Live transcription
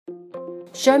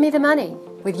Show Me the Money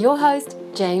with your host,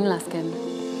 Jane Luskin.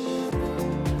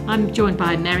 I'm joined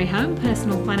by Mary Home,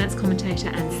 personal finance commentator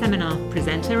and seminar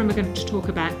presenter, and we're going to talk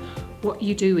about what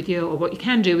you do with what you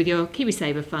can do with your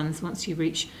KiwiSaver funds once you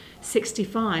reach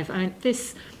 65. I mean,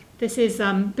 this is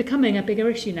becoming a bigger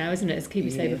issue now, isn't it, as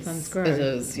KiwiSaver funds grow? It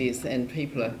is, yes, and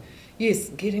people are,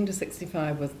 getting to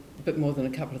 65 with a bit more than a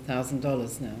couple of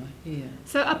 $1,000s now, yeah.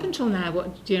 So up until now,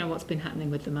 do you know what's been happening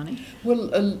with the money?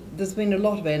 Well, there's been a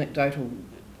lot of anecdotal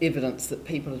evidence that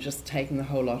people are just taking the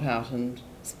whole lot out and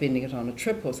spending it on a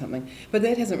trip or something. But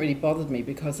that hasn't really bothered me,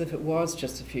 because if it was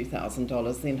just a few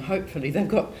 $1,000s, then hopefully they've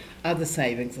got other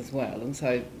savings as well. And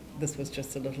so this was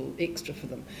just a little extra for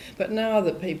them. But now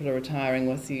that people are retiring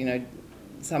with,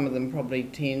 some of them probably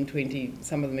 10, 20,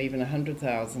 some of them even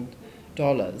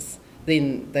 $100,000,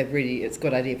 then it's a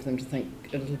good idea for them to think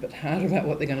a little bit harder about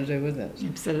what they're going to do with it.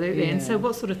 Absolutely. Yeah. And so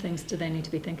what sort of things do they need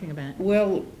to be thinking about?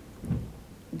 Well,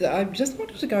 I just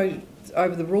wanted to go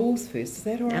over the rules first. Is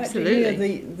that all right?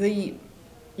 Absolutely. Yeah,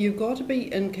 you've got to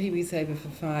be in KiwiSaver for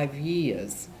 5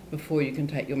 years before you can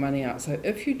take your money out. So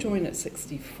if you join at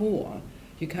 64,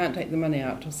 you can't take the money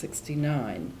out till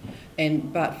 69.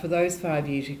 But for those 5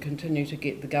 years, you continue to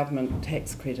get the government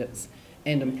tax credits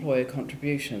and employer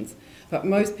contributions. But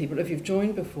most people, if you've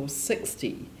joined before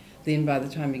 60, then by the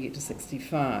time you get to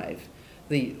 65,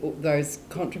 those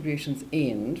contributions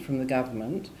end from the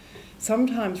government.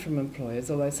 Sometimes from employers,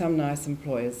 although some nice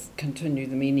employers continue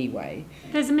them anyway.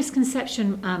 There's a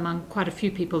misconception among quite a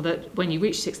few people that when you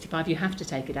reach 65 you have to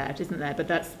take it out, isn't there? But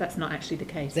that's not actually the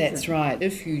case. That's right.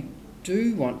 If you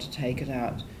do want to take it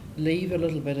out, leave a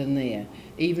little bit in there,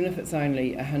 even if it's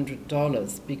only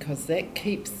 $100, because that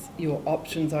keeps your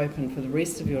options open for the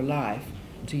rest of your life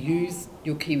to use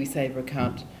your KiwiSaver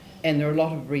account. And there are a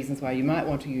lot of reasons why you might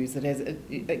want to use it, as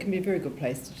it can be a very good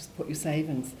place to just put your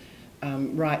savings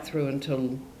right through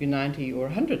until you're 90 or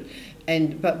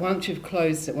 100. But once you've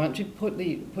closed it, once you've put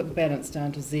the balance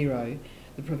down to zero,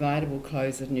 the provider will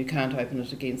close it and you can't open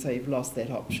it again, so you've lost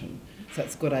that option. So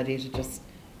it's a good idea to just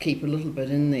keep a little bit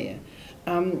in there.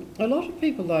 A lot of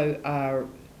people, though, are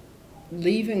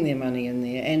leaving their money in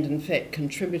there and, in fact,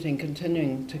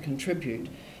 continuing to contribute.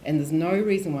 And there's no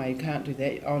reason why you can't do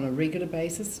that on a regular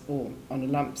basis or on a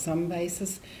lump sum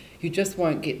basis. You just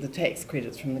won't get the tax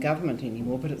credits from the government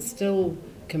anymore, but it still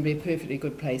can be a perfectly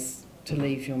good place to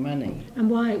leave your money. And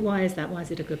why is that? Why is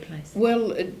it a good place?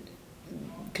 Well,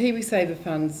 KiwiSaver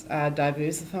funds are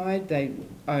diversified. They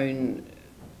own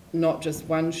not just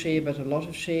one share but a lot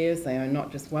of shares. They own not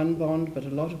just one bond but a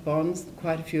lot of bonds.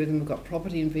 Quite a few of them have got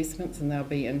property investments, and they'll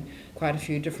be in quite a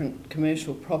few different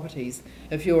commercial properties.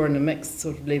 If you're in a mixed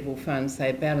sort of level fund, say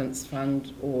a balanced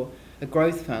fund or a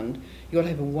growth fund, you'll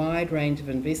have a wide range of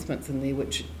investments in there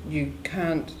which you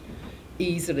can't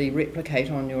easily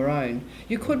replicate on your own.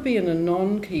 You could be in a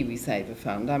non-KiwiSaver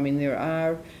fund. I mean,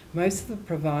 most of the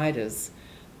providers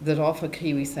that offer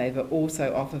KiwiSaver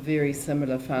also offer very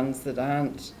similar funds that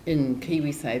aren't in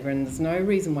KiwiSaver, and there's no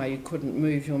reason why you couldn't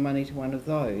move your money to one of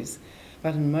those.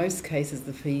 But in most cases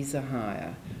the fees are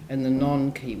higher in the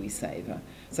non-KiwiSaver.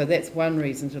 So that's one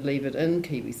reason to leave it in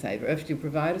KiwiSaver. If your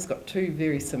provider's got two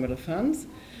very similar funds,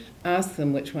 ask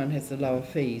them which one has the lower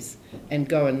fees and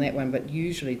go in that one, but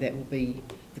usually that will be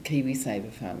the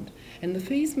KiwiSaver fund. And the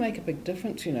fees make a big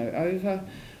difference,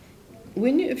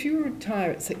 if you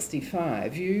retire at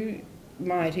 65, you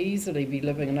might easily be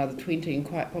living another 20 and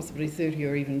quite possibly 30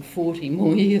 or even 40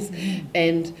 more years.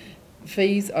 And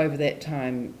fees over that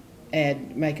time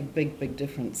make a big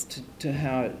difference to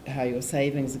how your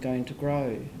savings are going to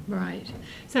grow. Right.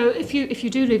 So if you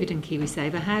do leave it in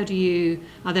KiwiSaver,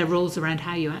 are there rules around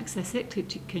how you access it?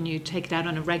 Can you take it out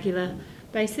on a regular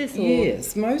basis? Or?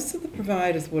 Yes, most of the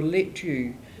providers will let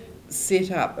you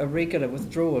set up a regular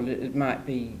withdrawal. It might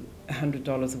be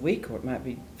 $100 a week, or it might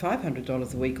be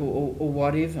 $500 a week, or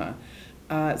whatever.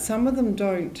 Some of them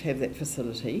don't have that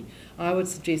facility. I would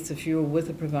suggest if you're with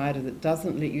a provider that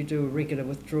doesn't let you do a regular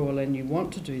withdrawal and you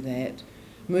want to do that,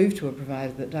 move to a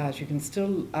provider that does. You can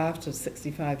still, after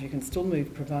 65, you can still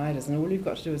move providers, and all you've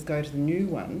got to do is go to the new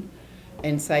one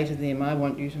and say to them, I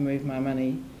want you to move my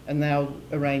money, and they'll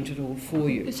arrange it all for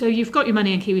you. So you've got your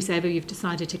money in KiwiSaver, you've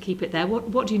decided to keep it there.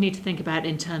 What do you need to think about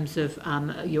in terms of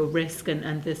your risk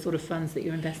and the sort of funds that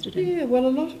you're invested in? Yeah, well, a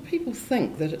lot of people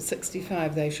think that at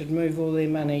 65 they should move all their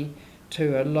money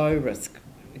to a low-risk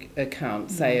account,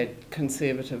 say a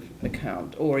conservative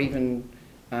account, or even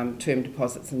term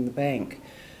deposits in the bank.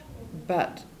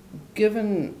 But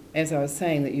given, as I was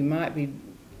saying, that you might be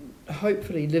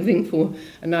hopefully living for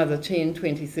another 10,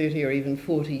 20, 30 or even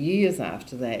 40 years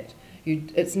after that,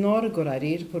 it's not a good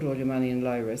idea to put all your money in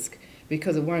low risk,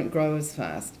 because it won't grow as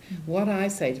fast. What I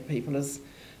say to people is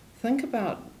think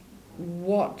about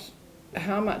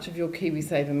how much of your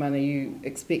KiwiSaver money you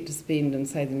expect to spend in,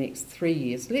 say, the next 3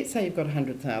 years. Let's say you've got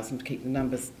 100,000 to keep the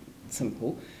numbers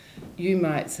simple. You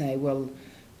might say, well,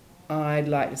 I'd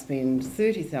like to spend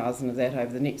 30,000 of that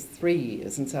over the next 3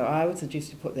 years, and so I would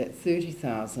suggest you put that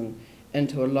 30,000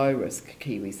 into a low-risk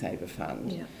KiwiSaver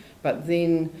fund. Yeah. But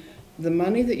then the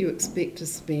money that you expect to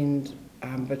spend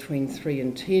between 3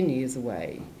 and 10 years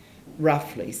away,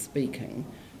 roughly speaking,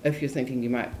 if you're thinking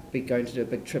you might be going to do a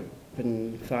big trip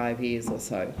in 5 years or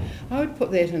so, I would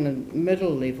put that in a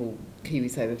middle-level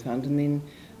KiwiSaver fund and then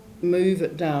move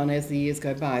it down as the years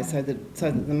go by, so that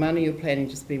the money you're planning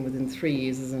to spend within 3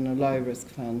 years is in a low-risk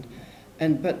fund,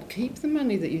 but keep the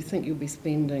money that you think you'll be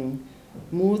spending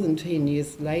more than 10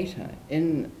 years later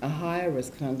in a higher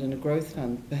risk fund, in a growth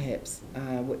fund perhaps,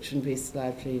 which invests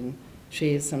largely in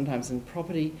shares, sometimes in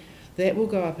property. That will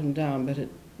go up and down, but it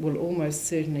will almost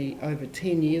certainly over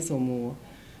 10 years or more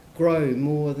grow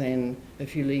more than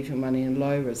if you leave your money in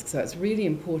low risk. So it's really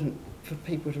important for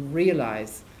people to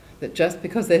realise that just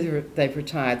because they've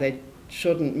retired, they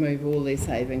shouldn't move all their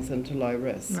savings into low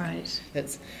risk. Right.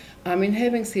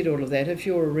 Having said all of that, if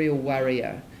you're a real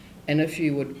worrier, and if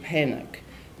you would panic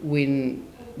when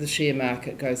the share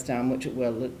market goes down, which it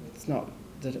will, it's not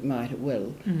that it might, it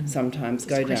will sometimes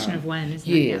go down. It's a question of when,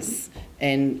 isn't it? Yes,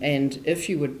 and if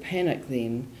you would panic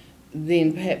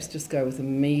then perhaps just go with a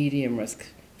medium risk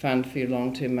fund for your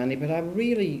long-term money. But I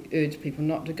really urge people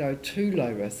not to go too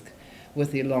low risk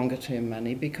with their longer-term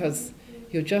money, because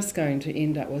you're just going to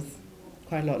end up with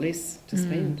quite a lot less to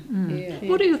spend. Yeah.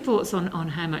 What are your thoughts on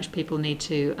how much people need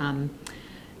to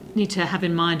have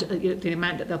in mind the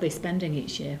amount that they'll be spending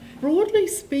each year? Broadly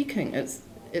speaking,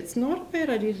 it's not a bad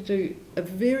idea to do a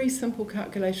very simple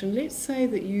calculation. Let's say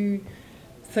that you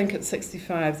think at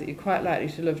 65 that you're quite likely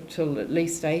to live till at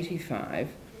least 85,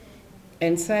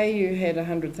 and say you had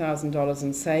 $100,000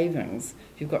 in savings,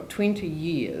 you've got 20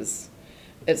 years.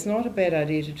 It's not a bad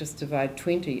idea to just divide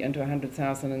 20 into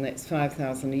 100,000, and that's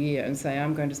 5,000 a year, and say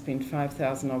I'm going to spend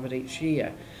 5,000 of it each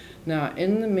year. Now,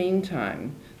 in the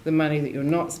meantime, the money that you're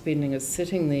not spending is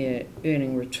sitting there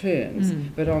earning returns,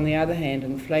 but on the other hand,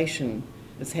 inflation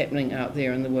is happening out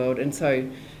there in the world, and so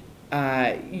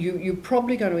you're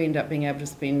probably going to end up being able to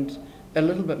spend a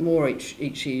little bit more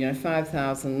each year.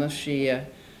 5,000 this year,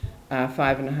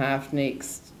 5.5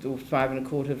 next, or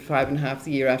 5.25, 5.5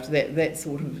 the year after that. That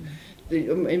sort of. I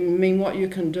mean, what you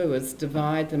can do is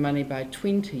divide the money by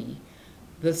 20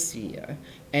 this year,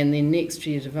 and then next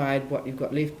year divide what you've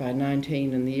got left by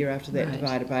 19, and the year after that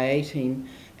divide it by 18,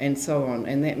 and so on.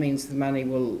 And that means the money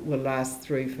will last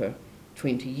through for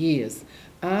 20 years.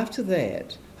 After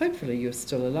that, hopefully you're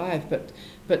still alive,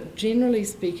 but generally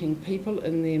speaking, people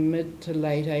in their mid to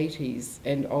late 80s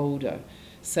and older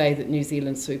say that New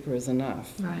Zealand Super is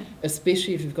enough,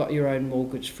 especially if you've got your own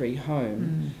mortgage-free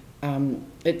home.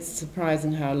 It's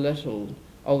surprising how little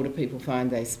older people find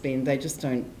they spend. They just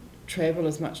don't travel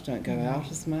as much, don't go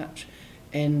out as much,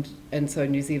 and so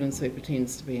New Zealand Super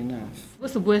tends to be enough.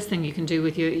 What's the worst thing you can do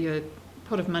with your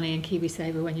pot of money in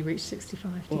KiwiSaver when you reach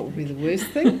 65? What would be the worst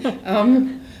thing?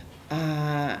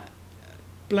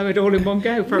 Blow it all in one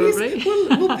go, probably. Yes.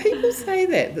 Well, people say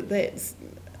that's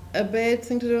a bad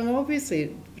thing to do, and obviously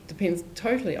it depends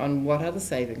totally on what other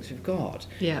savings you've got.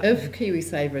 Yeah. If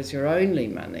KiwiSaver is your only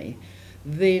money,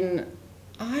 then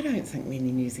I don't think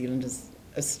many New Zealanders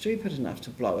are stupid enough to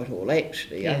blow it all,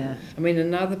 actually. Yeah. I mean,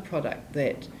 another product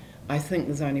that I think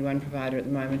there's only one provider at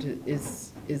the moment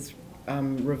is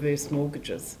reverse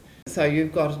mortgages. So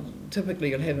typically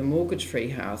you'll have a mortgage-free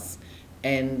house,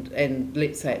 and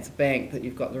let's say it's a bank that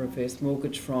you've got the reverse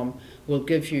mortgage from, will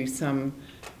give you some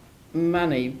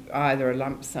money, either a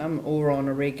lump sum or on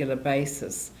a regular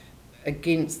basis,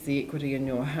 against the equity in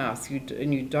your house.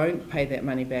 And you don't pay that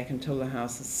money back until the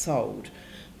house is sold,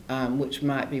 which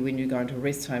might be when you go into a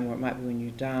rest home, or it might be when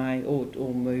you die,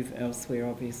 or move elsewhere,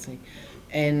 obviously.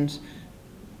 And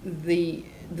the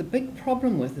big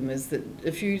problem with them is that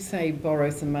if you, say, borrow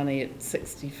some money at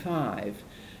 65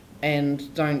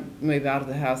 and don't move out of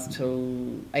the house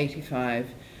till 85,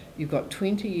 you've got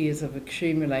 20 years of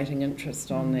accumulating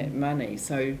interest on that money.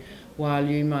 So while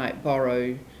you might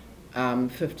borrow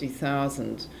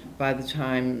 50,000, by the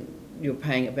time you're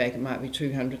paying it back, it might be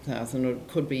 200,000, or it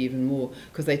could be even more,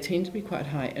 because they tend to be quite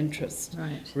high interest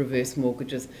reverse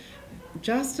mortgages,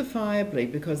 justifiably,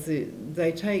 because the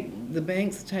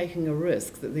banks are taking a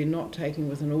risk that they're not taking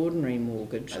with an ordinary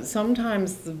mortgage.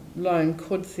 Sometimes the loan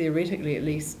could theoretically at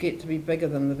least get to be bigger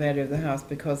than the value of the house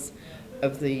because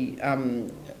of the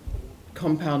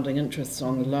compounding interest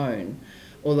on the loan.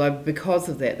 although because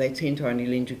of that they tend to only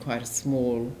lend you quite a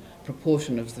small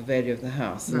proportion of the value of the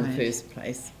house in the first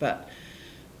place. But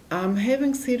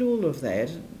having said all of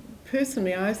that,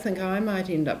 personally I think I might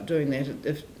end up doing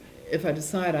that if I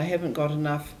decide I haven't got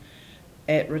enough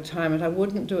at retirement. I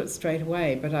wouldn't do it straight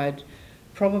away, but I'd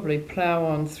probably plough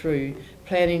on through,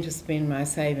 planning to spend my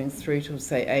savings through to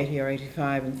say 80 or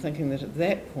 85, and thinking that at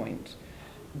that point,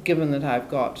 given that I've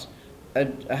got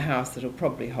a house that'll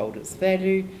probably hold its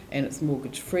value and it's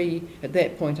mortgage free, at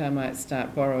that point I might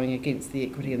start borrowing against the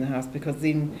equity in the house, because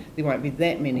then there won't be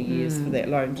that many years for that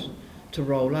loan to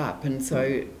roll up. And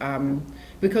so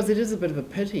because it is a bit of a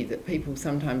pity that people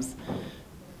sometimes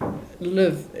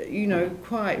live,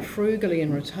 quite frugally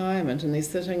in retirement, and they're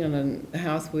sitting in a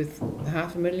house with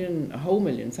 $500,000, a whole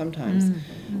million sometimes,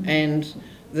 and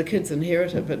the kids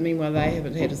inherit it, but meanwhile they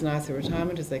haven't had as nice a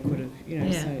retirement as they could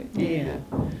have,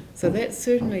 So that's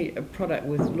certainly a product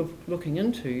worth looking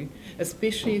into,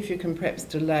 especially if you can perhaps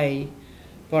delay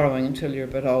borrowing until you're a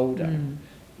bit older.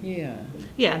 Yeah,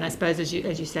 and I suppose as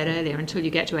you said earlier, until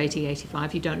you get to 80,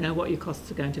 85, you don't know what your costs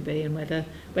are going to be and whether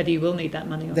you will need that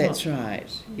money or That's not.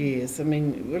 right, yes. I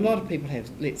mean, a lot of people have,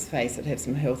 let's face it, have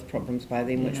some health problems by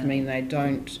then, which mean they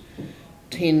don't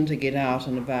tend to get out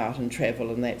and about and travel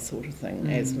and that sort of thing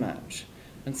as much.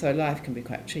 And so life can be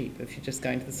quite cheap if you're just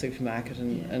going to the supermarket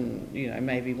and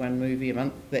maybe one movie a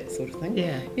month, that sort of thing.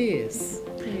 Yes.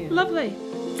 Lovely.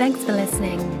 Thanks for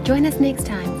listening. Join us next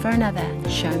time for another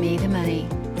Show Me the Money.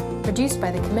 Produced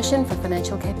by the Commission for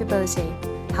Financial Capability,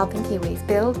 helping Kiwis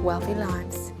build wealthy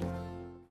lives.